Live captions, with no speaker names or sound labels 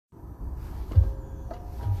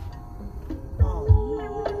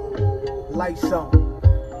lights on.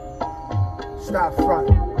 Stop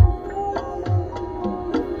fronting.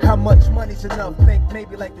 How much money's enough? Think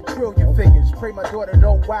maybe like the trillion figures. Pray my daughter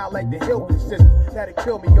don't wild like the Hilton sisters. That'd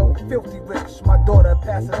kill me, yo, filthy rich. My daughter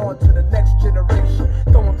pass it on to the next generation.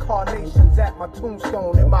 Throwing carnations at my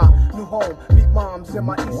tombstone in my new home. Meet moms in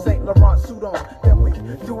my East St. Laurent suit on. Then we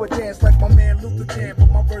do a dance like my man Luther did. But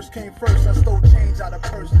my verse came first. I stole change out of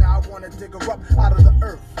purse. Now I wanna dig her up out of the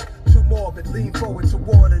earth. Two more of it, lean forward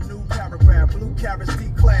toward a new paragraph. Blue carrots,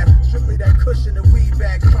 D-class, strictly that cushion and weed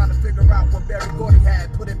bags. Trying to figure out what Barry Gordy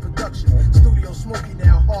had put in production. Studio smoky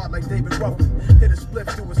now, hard like David Ruffin. Hit a split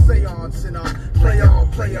through a seance and play on,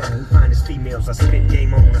 play on. Finest females, I spit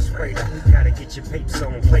game on, I spray her. Gotta get your papes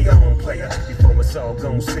on, play on, player. Before it's all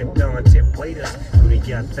gone, sip down, tip waiters. Do the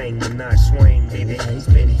yacht thing, Minaj Swain, baby.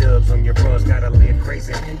 Spin dubs on your bros, gotta live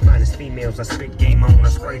crazy. Finest females, I spit game on, I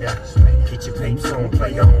spray her. Get your papes on,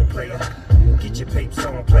 play on, player. Get your papes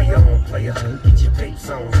on, play on, player. Get your papes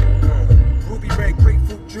on. Ruby red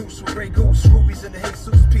grapefruit juice with Grey Goose. Rubies in the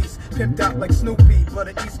Jesus piece. Pimped out like Snoopy, but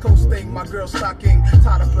an East Coast thing. My girl stocking,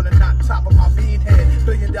 tied up in a knot top of my bean head. $1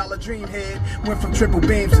 billion dream head. Went from triple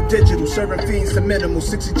beams to digital. Serving fiends to minimal.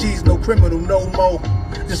 60 G's, no criminal, no mo.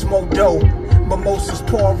 Just mo dough. Mimosas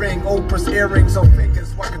pouring, Oprah's earrings on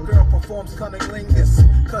fingers. While your girl performs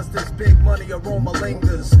cunnilingus. Cause this big money aroma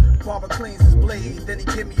lingers. Barber cleans his blade, then he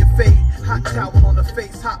give me a fade. Hot towel on the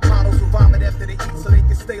face, hot models will vomit after they eat so they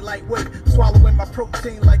can stay lightweight. Swallowing my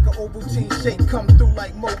protein like an Ovaltine shake. Come through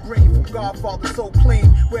like Mo Green from Godfather, so clean.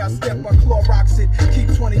 Where I step, my Clorox it.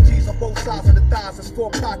 Keep 20 G's on both sides of the thighs, it's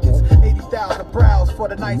 4 pockets. 80,000 brows for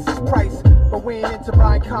the nicest price. But we ain't into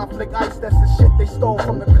buying conflict ice, that's the shit they stole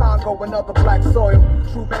from the Congo and other black soil.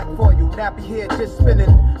 True back for you, nappy hair just spinning.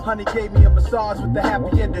 Honey gave me a massage with the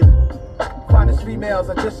happy ending. Finest females,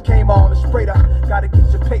 I just came on the straight up. Gotta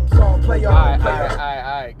get your papes on, play on, play on.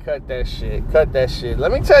 Alright, cut that shit.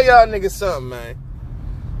 Let me tell y'all niggas something, man.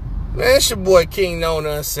 Man, it's your boy King Known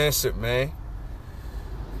Uncensored, man.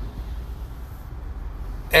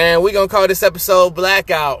 And we gonna call this episode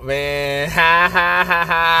Blackout, man. Ha ha ha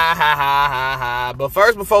ha ha ha ha. But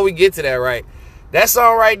first, before we get to that, right? That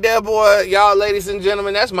song right there, boy, y'all ladies and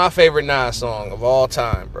gentlemen, that's my favorite Nas song of all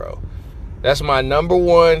time, bro. That's my number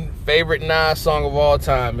one favorite Nas song of all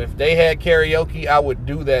time. If they had karaoke, I would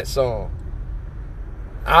do that song.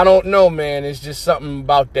 I don't know, man. It's just something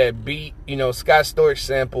about that beat. You know, Scott Storch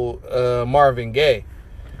sampled Marvin Gaye.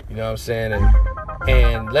 You know what I'm saying?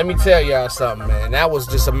 And let me tell y'all something, man. That was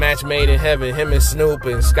just a match made in heaven. Him and Snoop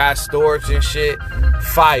and Scott Storch and shit.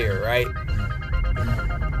 Fire, right?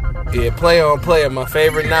 Yeah, Play On Player, my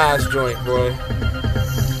favorite Nas joint, bro.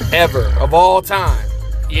 Ever. Of all time.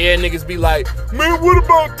 Yeah, niggas be like, man, what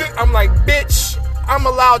about this? I'm like, bitch, I'm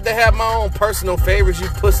allowed to have my own personal favorites, you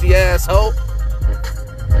pussy asshole.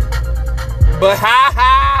 But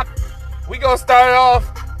we gonna start off.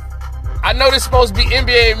 I know this supposed to be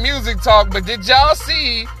NBA music talk, but did y'all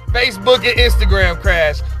see Facebook and Instagram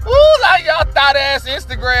crash? Ooh, a lot of y'all thought ass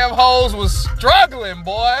Instagram hoes was struggling,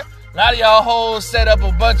 boy. A lot of y'all hoes set up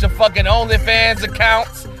a bunch of fucking OnlyFans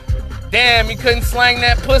accounts. Damn, you couldn't slang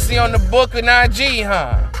that pussy on the book of IG,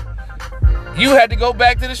 huh? You had to go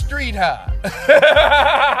back to the street, huh?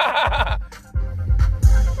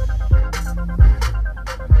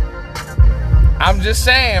 I'm just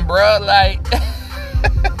saying, bro, like,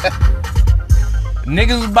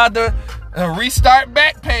 niggas was about to restart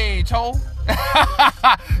Backpage, ho.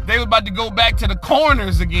 They was about to go back to the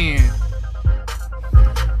corners again.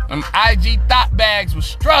 Them IG thought bags was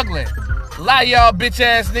struggling. A lot of y'all bitch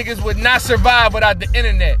ass niggas would not survive without the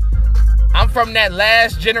internet. I'm from that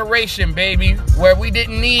last generation, baby, where we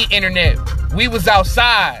didn't need internet. We was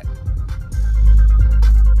outside.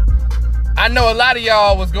 I know a lot of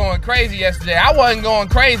y'all was going crazy yesterday. I wasn't going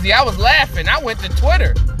crazy. I was laughing. I went to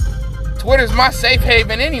Twitter. Twitter's my safe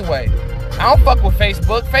haven anyway. I don't fuck with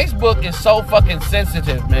Facebook. Facebook is so fucking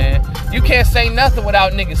sensitive, man. You can't say nothing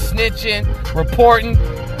without niggas snitching, reporting.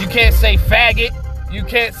 You can't say faggot. You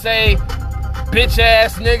can't say bitch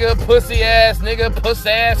ass nigga, pussy ass nigga, puss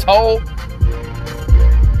ass hoe.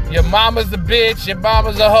 Your mama's a bitch, your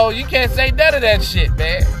mama's a hoe. You can't say none of that shit,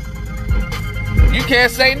 man. You can't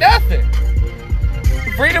say nothing.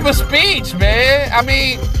 Freedom of speech, man. I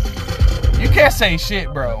mean, you can't say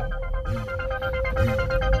shit, bro.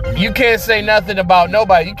 You can't say nothing about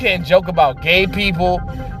nobody. You can't joke about gay people.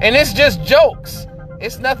 And it's just jokes.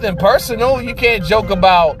 It's nothing personal. You can't joke on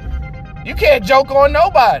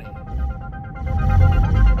nobody.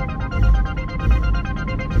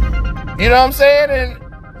 You know what I'm saying? And,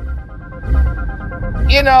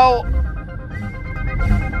 you know,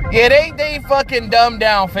 Yeah, they fucking dumbed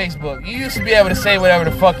down Facebook. You used to be able to say whatever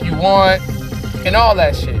the fuck you want and all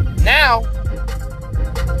that shit. Now,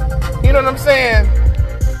 you know what I'm saying?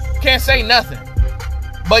 Can't say nothing.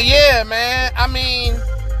 But yeah, man, I mean,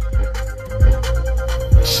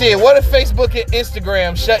 shit, what if Facebook and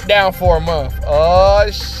Instagram shut down for a month? Oh,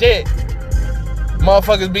 shit.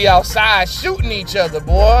 Motherfuckers be outside shooting each other,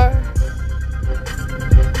 boy.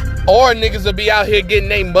 Or niggas will be out here getting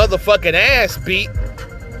their motherfucking ass beat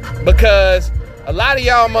because a lot of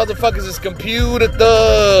y'all motherfuckers is computer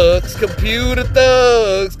thugs.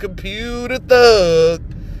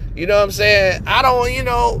 You know what I'm saying?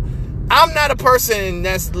 I'm not a person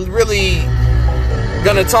that's really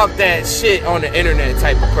gonna talk that shit on the internet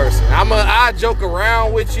type of person. I joke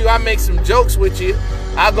around with you. I make some jokes with you.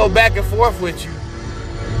 I go back and forth with you,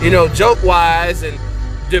 joke wise and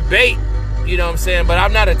debate, you know what I'm saying? But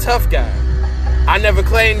I'm not a tough guy. I never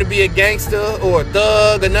claimed to be a gangster or a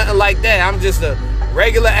thug or nothing like that. I'm just a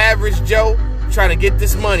regular average Joe trying to get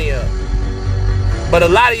this money up. But a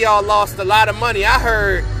lot of y'all lost a lot of money. I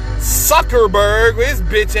heard Zuckerberg, his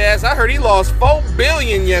bitch ass, I heard he lost $4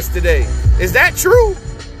 billion yesterday. Is that true?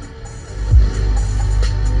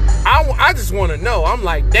 I just want to know. I'm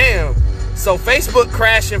like, damn. So Facebook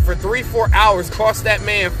crashing for 3-4 hours cost that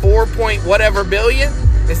man 4 point whatever billion?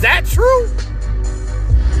 Is that true?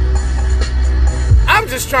 I'm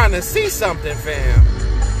just trying to see something, fam.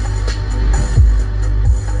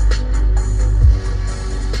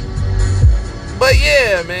 But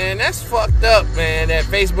yeah, man, that's fucked up, man, that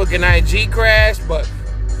Facebook and IG crashed. But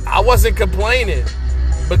I wasn't complaining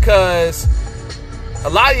because a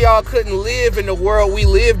lot of y'all couldn't live in the world we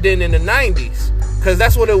lived in the 90s. Because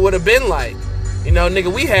that's what it would have been like.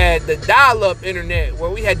 Nigga, we had the dial-up internet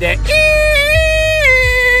where we had that...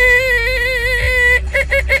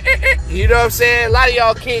 You know what I'm saying? A lot of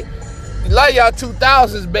y'all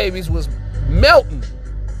 2000s babies was melting.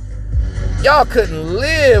 Y'all couldn't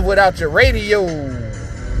live without your radio.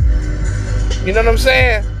 You know what I'm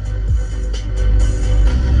saying?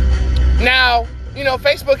 Now,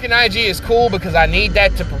 Facebook and IG is cool because I need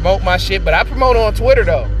that to promote my shit, but I promote on Twitter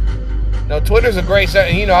though. Twitter's a great stuff.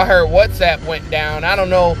 I heard WhatsApp went down. I don't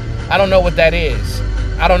know what that is.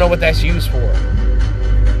 I don't know what that's used for.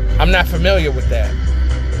 I'm not familiar with that.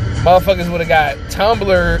 Motherfuckers would have got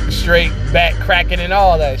Tumblr straight back cracking and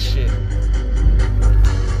all that shit.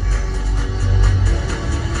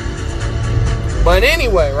 But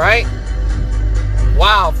anyway, right?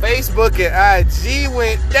 Wow, Facebook and IG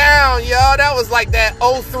went down, y'all. That was like that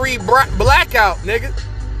 03 blackout, nigga.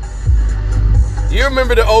 You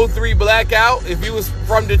remember the 03 blackout? If you was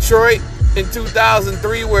from Detroit in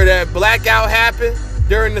 2003 where that blackout happened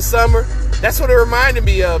during the summer, that's what it reminded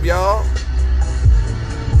me of, y'all.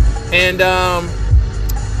 And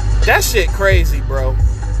that shit crazy, bro.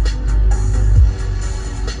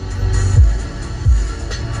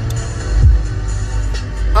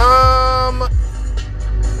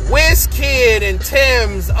 Wizkid and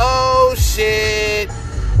Tems. Oh shit.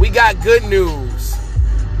 We got good news.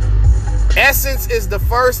 Essence is the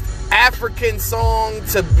first African song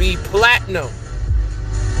to be platinum.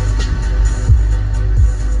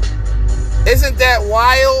 Isn't that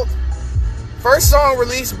wild? First song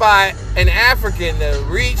released by an African to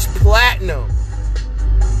reach platinum.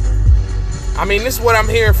 I mean, this is what I'm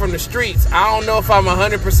hearing from the streets. I don't know if I'm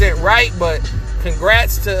 100% right, but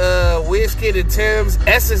congrats to Wizkid and Tems.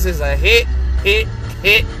 Essence is a hit.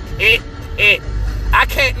 I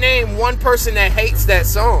can't name one person that hates that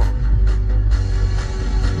song.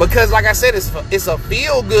 Because, like I said, it's a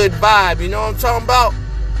feel-good vibe. You know what I'm talking about?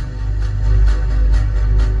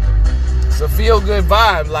 It's a feel-good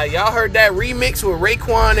vibe. Like, y'all heard that remix with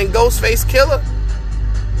Raekwon and Ghostface Killah?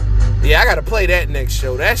 Yeah, I gotta play that next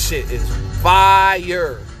show. That shit is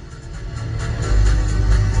fire.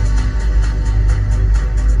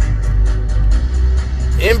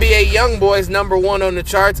 NBA YoungBoy's #1 on the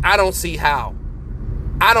charts. I don't see how.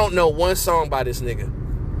 I don't know one song by this nigga.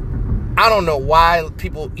 I don't know why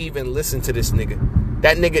people even listen to this nigga.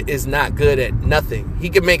 That nigga is not good at nothing. He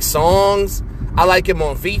can make songs. I like him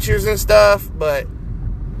on features and stuff, but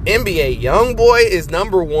NBA YoungBoy is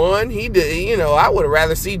 #1. He did, I would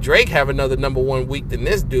rather see Drake have another #1 week than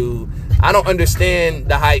this dude. I don't understand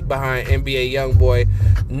the hype behind NBA YoungBoy.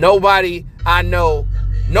 Nobody I know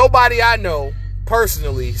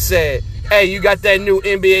personally said, hey, you got that new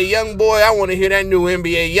NBA YoungBoy? I want to hear that new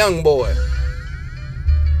NBA YoungBoy.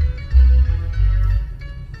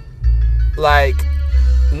 Like,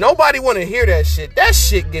 nobody want to hear that shit. That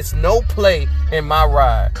shit gets no play in my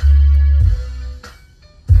ride.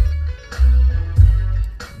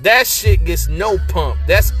 That shit gets no pump.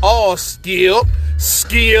 That's all skill.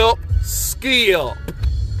 Skip.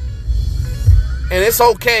 And it's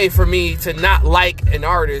okay for me to not like an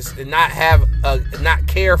artist and not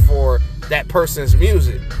care for that person's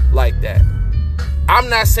music like that. I'm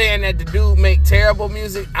not saying that the dude make terrible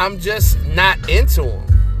music. I'm just not into him.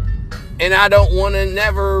 And I don't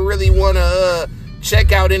never really want to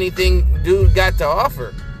check out anything dude got to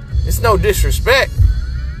offer. It's no disrespect,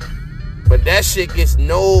 but that shit gets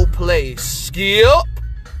no play. Skip.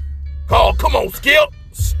 Oh, come on, Skip.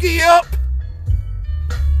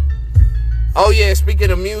 Oh yeah,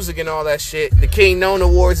 speaking of music and all that shit, the King Known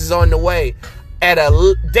Awards is on the way at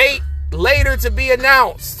a date later to be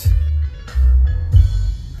announced.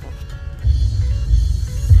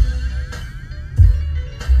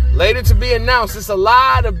 Later to be announced. There's a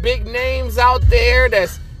lot of big names out there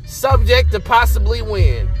that's subject to possibly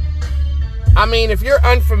win. I mean, if you're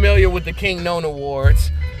unfamiliar with the King Known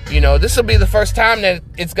Awards, this will be the first time that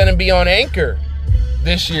it's going to be on Anchor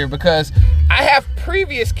this year, because I have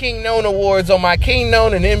previous King Known Awards on my King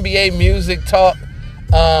Known and NBA Music Talk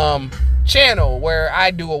channel, where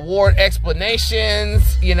I do award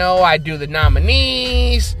explanations, I do the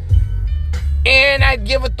nominees, and I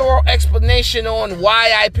give a thorough explanation on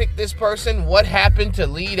why I picked this person, what happened to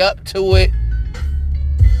lead up to it.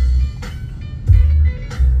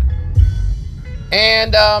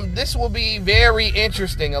 And this will be very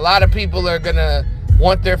interesting. A lot of people are going to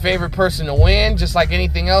want their favorite person to win, just like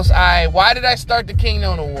anything else. Why did I start the King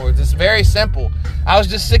Known Awards? It's very simple. I was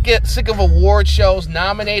just sick of award shows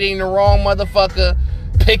nominating the wrong motherfucker,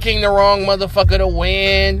 picking the wrong motherfucker to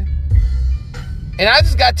win. And I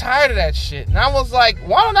just got tired of that shit. And I was like,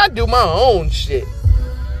 why don't I do my own shit?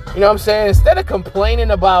 You know what I'm saying? Instead of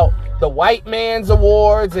complaining about the white man's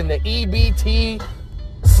awards and the EBT/white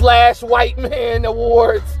man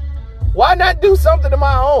awards, why not do something of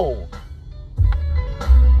my own?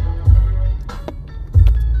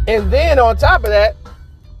 And then on top of that,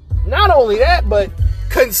 not only that, but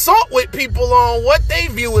consult with people on what they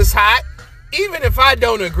view as hot, even if I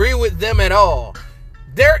don't agree with them at all.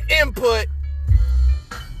 Their input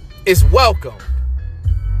is welcome.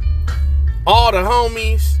 All the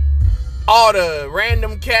homies, all the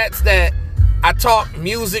random cats that I talk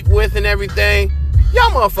music with and everything,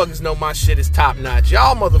 y'all motherfuckers know my shit is top notch.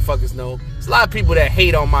 Y'all motherfuckers know. There's a lot of people that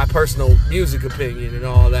hate on my personal music opinion and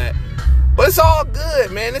all that. But it's all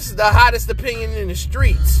good, man. This is the hottest opinion in the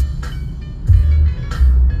streets.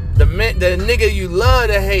 The nigga you love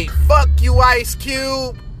to hate. Fuck you, Ice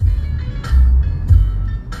Cube.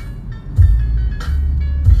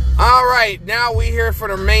 All right, now we here for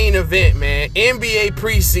the main event, man. NBA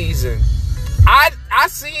preseason.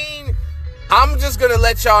 I'm just gonna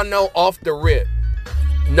let y'all know off the rip.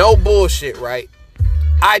 No bullshit, right?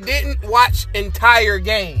 I didn't watch entire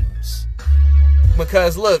games.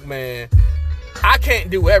 Because look, man, I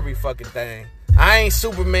can't do every fucking thing. I ain't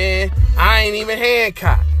Superman. I ain't even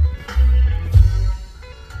Hancock.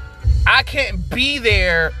 I can't be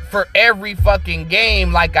there for every fucking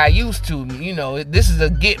game like I used to. This is a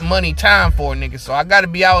get money time for a nigga. So I gotta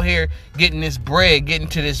be out here getting this bread, getting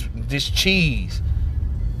to this cheese.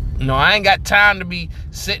 I ain't got time to be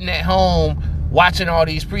sitting at home watching all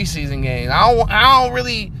these preseason games. I don't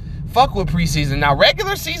really fuck with preseason. Now,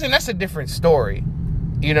 regular season, that's a different story.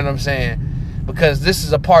 You know what I'm saying? Because this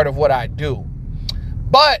is a part of what I do.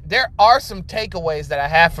 But there are some takeaways that I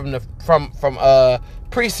have from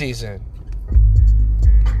preseason.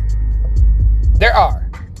 There are.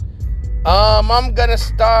 I'm gonna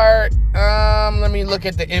start. Let me look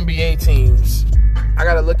at the NBA teams. I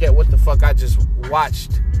gotta look at what the fuck I just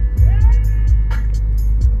watched.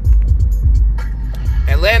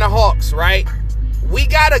 Atlanta Hawks, right? We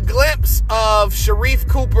got a glimpse of Sharife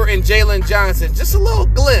Cooper and Jalen Johnson. Just a little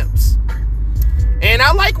glimpse. And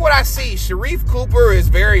I like what I see. Sharife Cooper is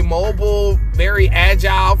very mobile, very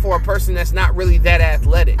agile for a person that's not really that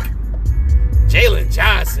athletic. Jalen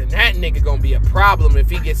Johnson, that nigga gonna be a problem if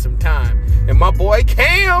he gets some time. And my boy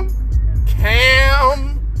Cam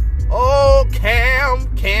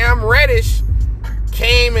Reddish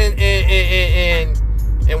came and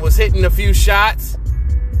was hitting a few shots.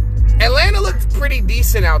 Atlanta looked pretty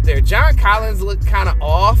decent out there. John Collins looked kind of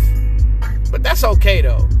off, but that's okay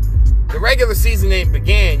though. The regular season ain't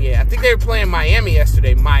began yet. I think they were playing Miami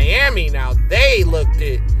yesterday. Miami, now they looked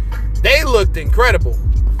incredible.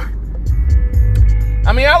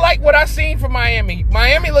 I mean, I like what I seen from Miami.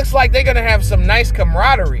 Miami looks like they're gonna have some nice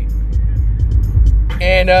camaraderie.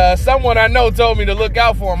 And someone I know told me to look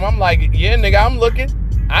out for him. I'm like, yeah, nigga, I'm looking.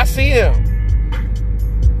 I see him.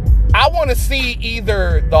 I want to see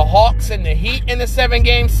either the Hawks and the Heat in the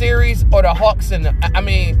 7-game series or the Hawks and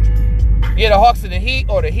Yeah, the Hawks and the Heat,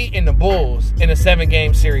 or the Heat and the Bulls in a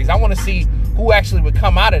 7-game series. I want to see who actually would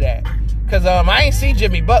come out of that. Because I ain't see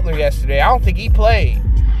Jimmy Butler yesterday. I don't think he played.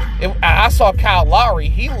 I saw Kyle Lowry.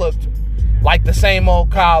 He looked like the same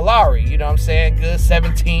old Kyle Lowry. You know what I'm saying? Good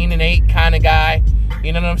 17-8 kind of guy.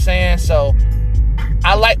 You know what I'm saying? So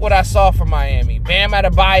I like what I saw from Miami. Bam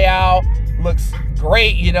Adebayo looks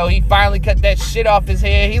great. You know, he finally cut that shit off his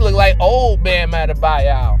head. He looked like old Bam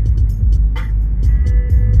Adebayo.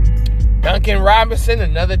 Duncan Robinson,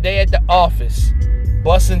 another day at the office.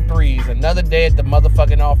 Busting threes. Another day at the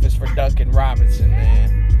motherfucking office for Duncan Robinson,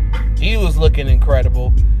 man. He was looking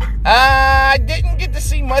incredible. I didn't get to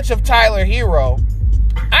see much of Tyler Hero.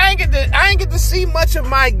 I ain't get to see much of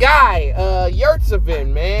my guy,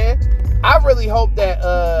 Yurtseven, man. I really hope that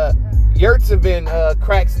Yurtseven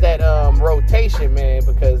cracks that rotation, man,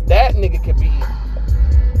 because that nigga could be,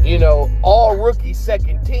 you know, all rookie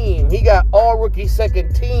second team. He got all rookie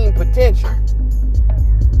second team potential.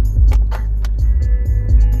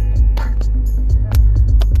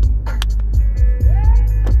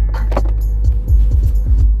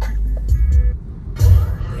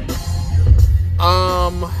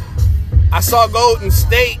 I saw Golden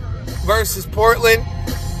State versus Portland.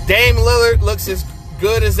 Dame Lillard looks as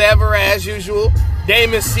good as ever, as usual.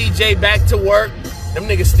 Dame and CJ back to work. Them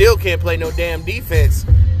niggas still can't play no damn defense.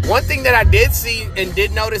 One thing that I did see and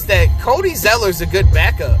did notice that Cody Zeller's a good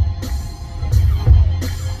backup.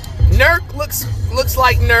 Nurk looks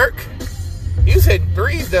like Nurk. He was hitting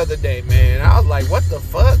threes the other day, man. I was like, what the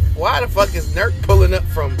fuck? Why the fuck is Nurk pulling up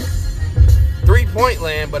from three-point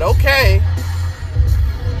land? But okay.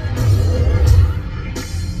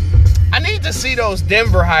 I need to see those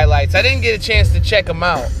Denver highlights. I didn't get a chance to check them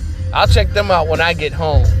out. I'll check them out when I get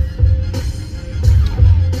home.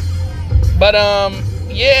 But,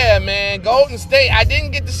 yeah, man. Golden State. I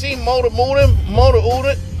didn't get to see Mota Moses.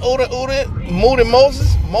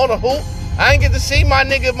 I didn't get to see my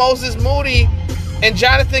nigga Moses Moody and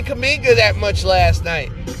Jonathan Kuminga that much last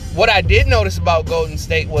night. What I did notice about Golden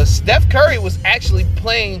State was Steph Curry was actually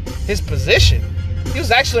playing his position. He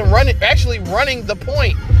was actually running the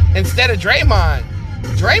point instead of Draymond.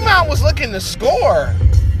 Draymond was looking to score.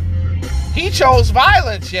 He chose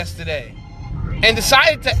violence yesterday and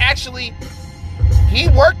decided to actually, he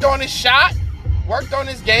worked on his shot, worked on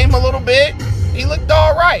his game a little bit. He looked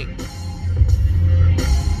all right.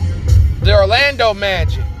 The Orlando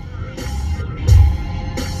Magic.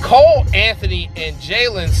 Cole Anthony and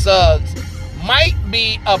Jalen Suggs might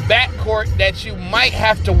be a backcourt that you might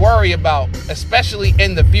have to worry about, especially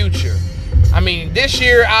in the future. I mean, this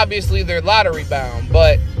year, obviously, they're lottery bound,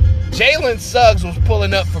 but Jalen Suggs was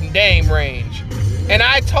pulling up from Dame range. And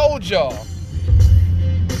I told y'all,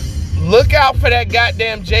 look out for that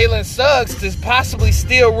goddamn Jalen Suggs to possibly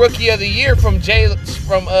steal Rookie of the Year from what's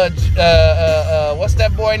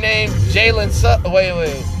that boy name? Jalen Suggs.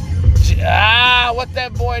 What's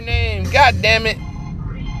that boy name? God damn it.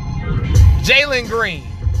 Jalen Green.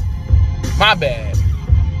 My bad.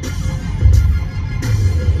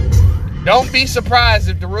 Don't be surprised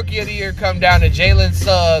if the Rookie of the Year come down to Jalen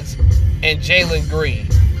Suggs and Jalen Green.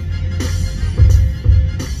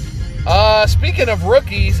 Speaking of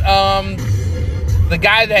rookies, the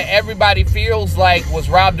guy that everybody feels like was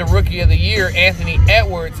robbed the Rookie of the Year, Anthony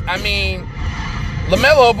Edwards. I mean,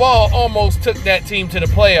 LaMelo Ball almost took that team to the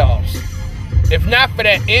playoffs. If not for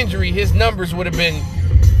that injury, his numbers would have been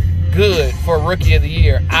good for Rookie of the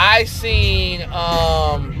Year. I seen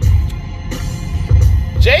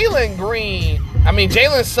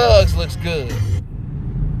Jalen Suggs looks good.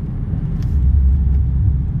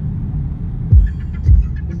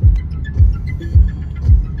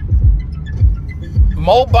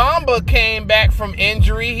 Mo Bamba came back from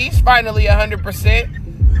injury. He's finally 100%.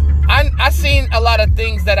 I seen a lot of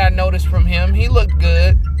things that I noticed from him. He looked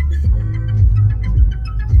good.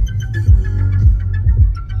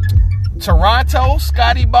 Toronto,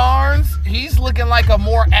 Scotty Barnes, he's looking like a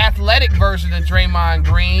more athletic version of Draymond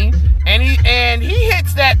Green. And he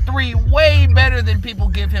hits that three way better than people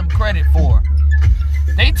give him credit for.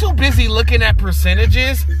 They too busy looking at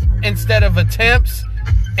percentages instead of attempts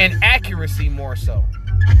and accuracy more so.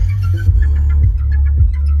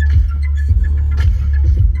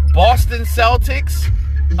 Boston Celtics,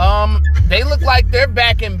 they look like they're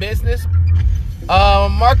back in business.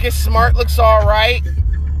 Marcus Smart looks all right.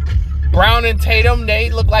 Brown and Tatum, they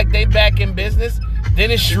look like they back in business.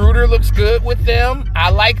 Dennis Schroeder looks good with them. I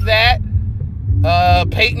like that.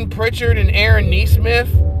 Peyton Pritchard and Aaron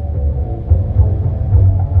Nesmith,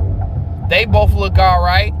 they both look all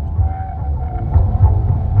right.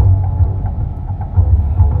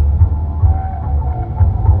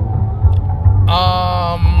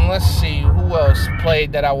 let's see who else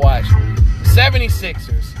played that I watched.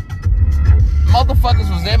 76ers. Motherfuckers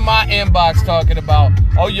was in my inbox talking about,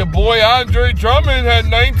 oh, your boy Andre Drummond had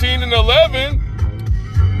 19 and 11.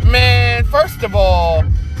 Man, first of all,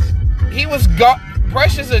 he was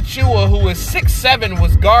Precious Achiuwa, who was 6'7",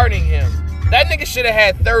 was guarding him. That nigga should have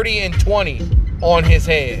had 30 and 20 on his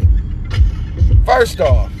head. First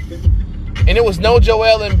off. And it was no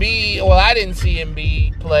Joel Embiid. Well, I didn't see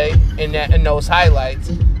Embiid play in those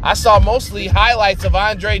highlights. I saw mostly highlights of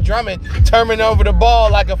Andre Drummond turning over the ball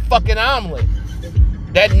like a fucking omelet.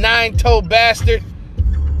 That 9-toe bastard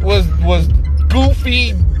was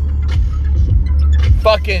goofy,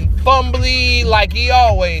 fucking fumbly like he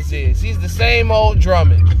always is. He's the same old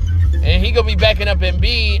Drummond. And he gonna be backing up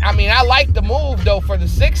Embiid. I mean, I like the move, though, for the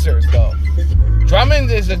Sixers, though.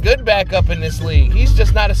 Drummond is a good backup in this league. He's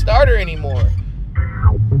just not a starter anymore.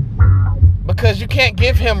 Because you can't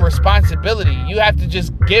give him responsibility. You have to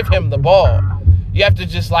just give him the ball. You have to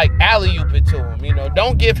just, like, alley-oop it to him. You know,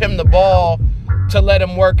 don't give him the ball to let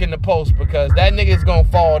him work in the post, because that nigga's gonna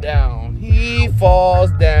fall down. He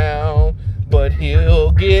falls down, but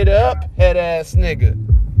he'll get up, head-ass nigga.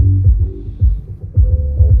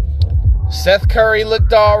 Seth Curry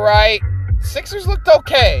looked all right. Sixers looked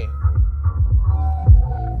okay.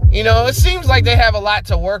 You know, it seems like they have a lot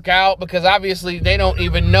to work out, because obviously they don't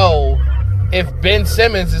even know if Ben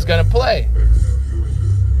Simmons is going to play.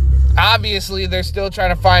 Obviously, they're still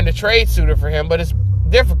trying to find a trade suitor for him, but it's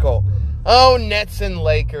difficult. Oh, Nets and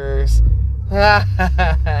Lakers.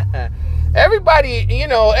 Everybody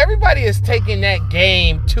is taking that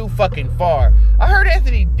game too fucking far. I heard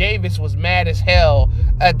Anthony Davis was mad as hell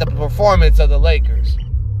at the performance of the Lakers.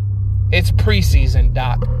 It's preseason,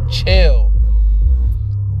 Doc. Chill.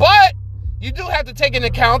 But you do have to take into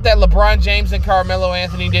account that LeBron James and Carmelo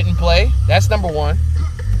Anthony didn't play. That's number one.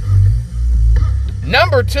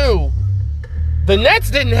 Number two, the Nets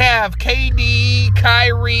didn't have KD,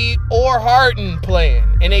 Kyrie, or Harden playing,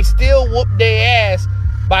 and they still whooped their ass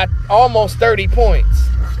by almost 30 points.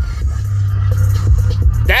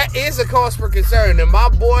 That is a cause for concern. And my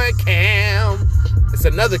boy Cam, it's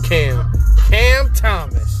another Cam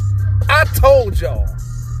Thomas. I told y'all.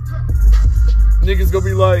 Niggas gonna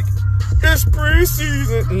be like, it's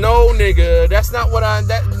preseason. No, nigga, that's not what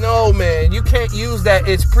no, man. You can't use that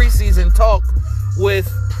it's preseason talk with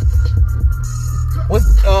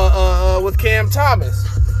Cam Thomas.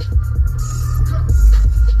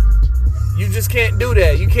 You just can't do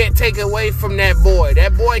that. You can't take away from that boy.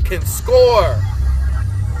 That boy can score.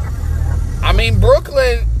 I mean,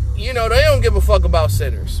 Brooklyn, you know, they don't give a fuck about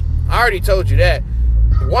centers. I already told you that.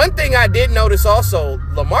 One thing I did notice also,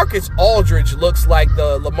 LaMarcus Aldridge looks like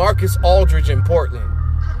the LaMarcus Aldridge in Portland.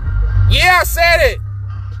 Yeah, I said it.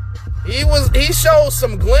 He showed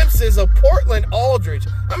some glimpses of Portland Aldridge.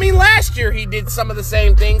 I mean, last year he did some of the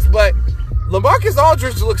same things, but LaMarcus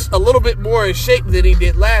Aldridge looks a little bit more in shape than he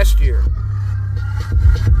did last year.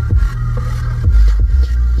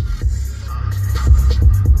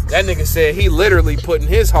 That nigga said he literally putting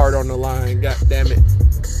his heart on the line, goddammit.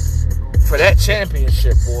 For that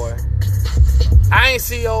championship, boy. I ain't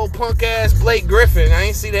see old punk ass Blake Griffin. I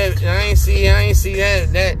ain't see that. I ain't see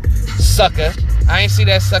that sucker. I ain't see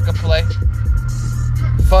that sucker play.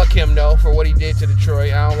 Fuck him though for what he did to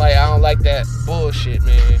Detroit. I don't like that bullshit,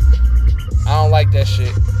 man. I don't like that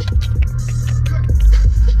shit.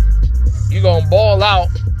 You gonna ball out.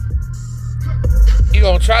 You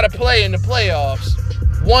gonna try to play in the playoffs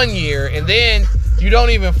 1 year, and then you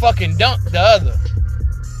don't even fucking dunk the other.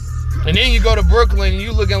 And then you go to Brooklyn and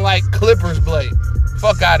you looking like Clippers Blake.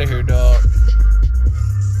 Fuck out of here, dog.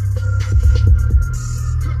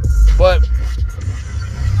 But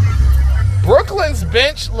Brooklyn's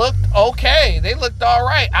bench looked okay. They looked all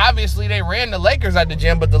right. Obviously, they ran the Lakers at the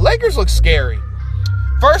gym, but the Lakers look scary.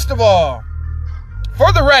 First of all,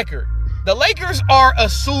 for the record, the Lakers are a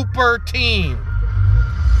super team.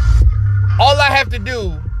 All I have to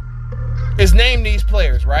do is name these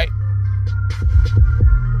players, right?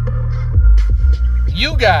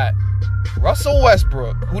 You got Russell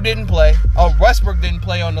Westbrook, who didn't play. Oh, Westbrook didn't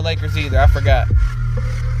play on the Lakers either. I forgot.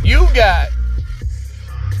 You got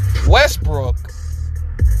Westbrook.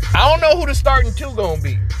 I don't know who the starting two gonna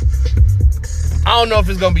be. I don't know if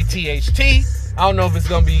it's gonna be THT. I don't know if it's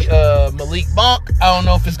gonna be Malik Monk. I don't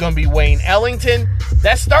know if it's gonna be Wayne Ellington.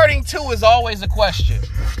 That starting two is always a question.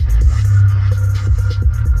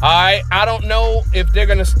 Alright, I don't know if they're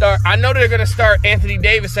gonna start. I know they're gonna start Anthony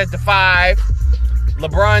Davis at the 5.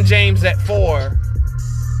 LeBron James at 4.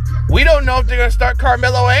 We don't know if they're going to start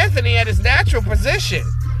Carmelo Anthony at his natural position.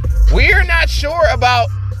 We're not sure about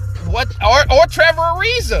what, or Trevor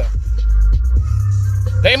Ariza.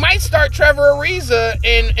 They might start Trevor Ariza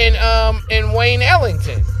in Wayne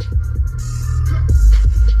Ellington.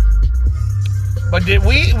 But we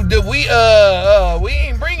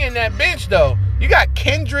ain't bringing that bench though. You got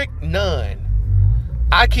Kendrick Nunn.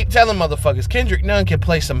 I keep telling motherfuckers, Kendrick Nunn can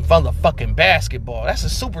play some motherfucking basketball. That's a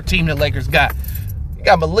super team the Lakers got. You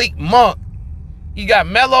got Malik Monk. You got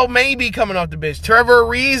Melo maybe coming off the bench. Trevor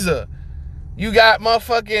Ariza. You got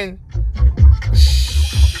motherfucking...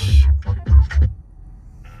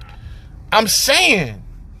 I'm saying.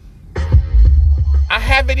 I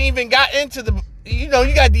haven't even got into the... You know,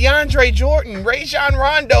 you got DeAndre Jordan, Rajon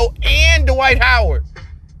Rondo, and Dwight Howard.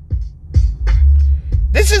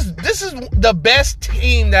 This is the best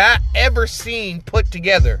team that I ever seen put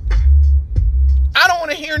together. I don't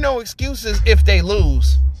want to hear no excuses if they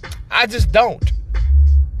lose. I just don't.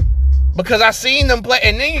 Because I seen them play.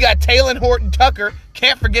 And then you got Talen Horton-Tucker.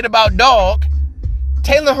 Can't forget about dog.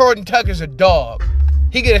 Talen Horton-Tucker's a dog.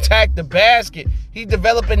 He can attack the basket. He's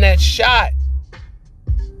developing that shot.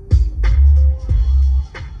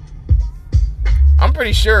 I'm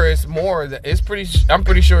pretty sure it's more. I'm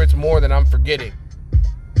pretty sure it's more than I'm forgetting.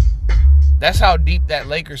 That's how deep that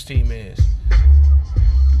Lakers team is.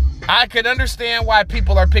 I could understand why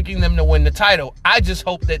people are picking them to win the title. I just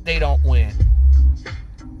hope that they don't win.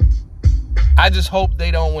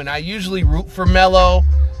 I usually root for Melo,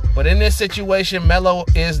 but in this situation, Melo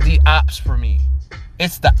is the ops for me.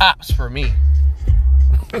 It's the ops for me.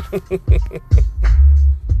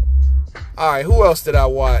 All right, who else did I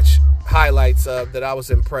watch highlights of that I was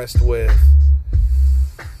impressed with?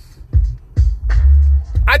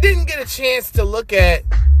 I didn't get a chance to look at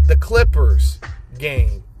the Clippers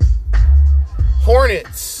game.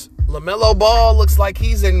 Hornets. LaMelo Ball looks like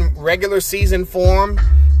he's in regular season form.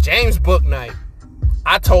 James Bouknight.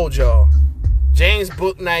 I told y'all. James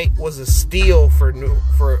Bouknight was a steal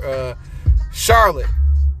for Charlotte.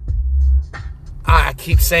 I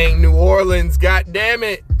keep saying New Orleans. God damn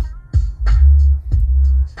it.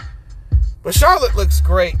 But Charlotte looks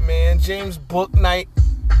great, man. James Bouknight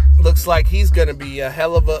looks like he's going to be a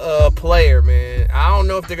hell of a player, man. I don't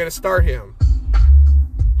know if they're going to start him.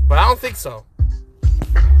 But I don't think so.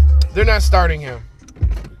 They're not starting him.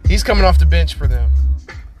 He's coming off the bench for them.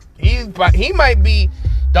 He might be...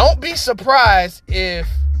 Don't be surprised if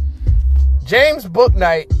James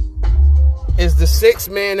Bouknight is the 6th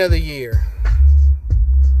man of the year.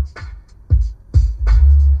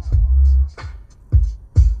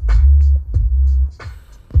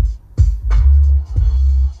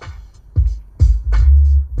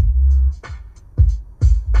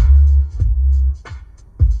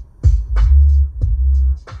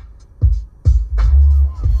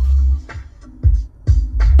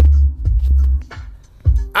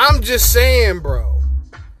 I'm just saying, bro.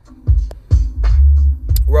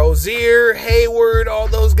 Rozier, Hayward, all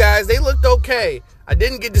those guys, they looked okay. I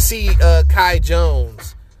didn't get to see Kai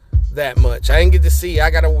Jones that much. I didn't get to see. I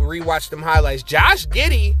got to rewatch them highlights. Josh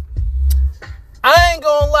Giddey, I ain't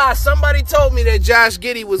going to lie. Somebody told me that Josh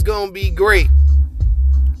Giddey was going to be great.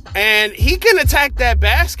 And he can attack that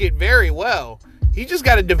basket very well. He just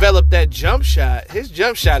got to develop that jump shot. His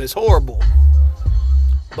jump shot is horrible.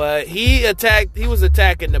 But he was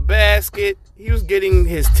attacking the basket. He was getting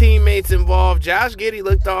his teammates involved. Josh Giddey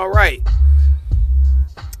looked all right.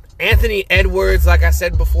 Anthony Edwards, like I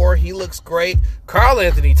said before, he looks great. Karl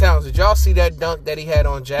Anthony Towns, did y'all see that dunk that he had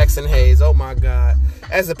on Jackson Hayes? Oh, my God.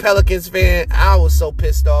 As a Pelicans fan, I was so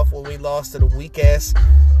pissed off when we lost to the weak-ass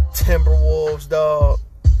Timberwolves, dog.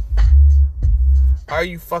 Are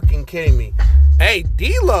you fucking kidding me? Hey,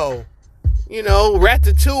 D-Lo,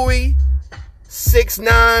 Ratatouille.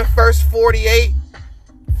 6'9", first 48.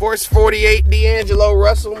 First 48, D'Angelo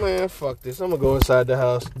Russell. Man, fuck this. I'm going to go inside the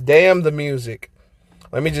house. Damn the music.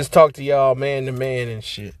 Let me just talk to y'all man to man and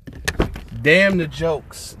shit. Damn the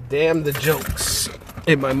jokes. Damn the jokes.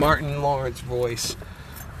 In my Martin Lawrence voice.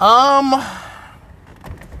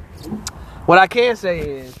 What I can say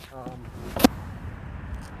is,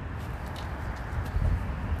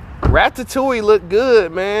 Ratatouille looked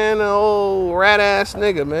good, man. Old rat-ass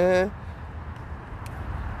nigga, man.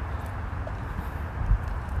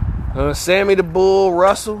 Sammy the Bull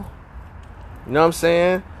Russell. You know what I'm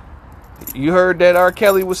saying? You heard that R.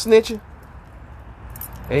 Kelly was snitching?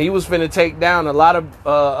 And he was finna take down a lot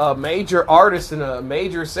of major artists and a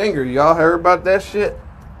major singer. Y'all heard about that shit?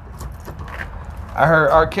 I heard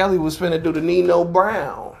R. Kelly was finna do the Nino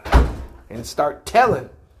Brown and start telling.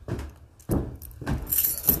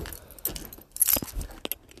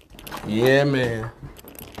 Yeah, man.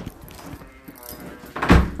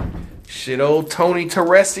 Shit, old Tony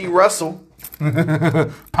Teresi Russell.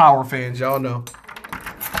 Power fans, y'all know.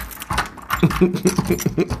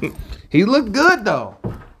 He looked good, though.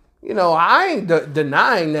 You know, I ain't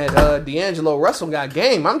denying that D'Angelo Russell got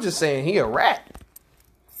game. I'm just saying he a rat.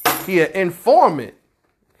 He an informant.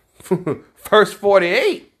 First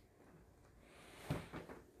 48.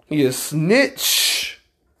 He a snitch.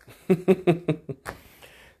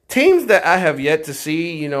 Teams that I have yet to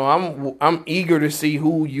see, you know, I'm eager to see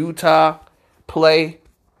who Utah play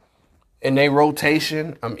in their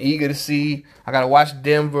rotation. I'm eager to see. I gotta watch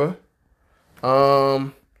Denver.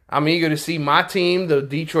 I'm eager to see my team, the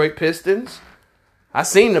Detroit Pistons. I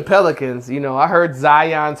seen the Pelicans. You know, I heard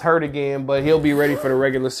Zion's hurt again, but he'll be ready for the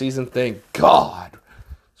regular season. Thank God.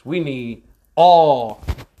 We need all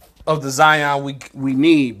of the Zion we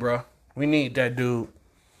need, bro. We need that dude.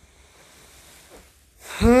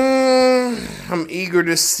 I'm eager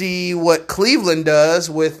to see what Cleveland does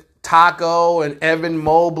with Taco and Evan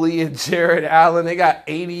Mobley and Jared Allen. They got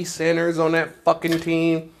 80 centers on that fucking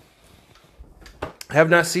team. I have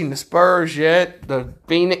not seen the Spurs yet. The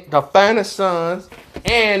Phoenix Suns,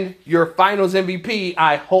 and your Finals MVP.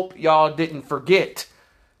 I hope y'all didn't forget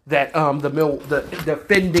that the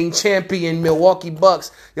defending champion Milwaukee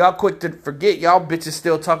Bucks. Y'all quick to forget. Y'all bitches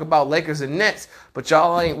still talk about Lakers and Nets, but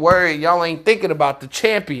y'all ain't worried. Y'all ain't thinking about the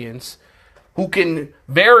champions who can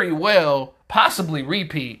very well possibly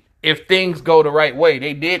repeat if things go the right way.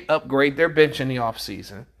 They did upgrade their bench in the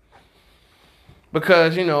offseason.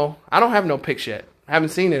 Because, you know, I don't have no picks yet. I haven't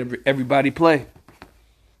seen everybody play.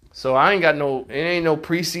 So it ain't no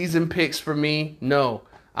preseason picks for me. No,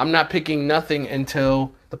 I'm not picking nothing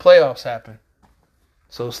until the playoffs happen.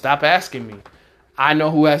 So stop asking me. I know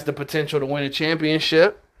who has the potential to win a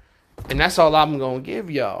championship, and that's all I'm going to give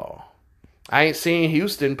y'all. I ain't seen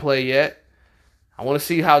Houston play yet. I want to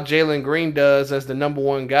see how Jalen Green does as the number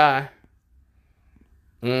one guy.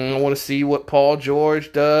 I want to see what Paul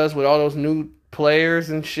George does with all those new players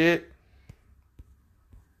and shit.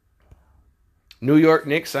 New York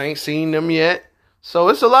Knicks, I ain't seen them yet. So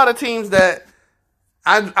it's a lot of teams that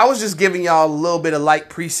I was just giving y'all a little bit of light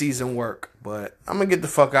preseason work. But I'm going to get the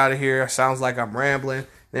fuck out of here. Sounds like I'm rambling.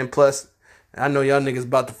 Then plus, I know y'all niggas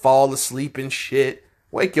about to fall asleep and shit.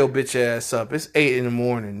 Wake your bitch ass up. It's 8 in the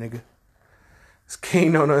morning, nigga. It's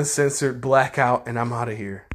Kano Uncensored Blackout, and I'm out of here.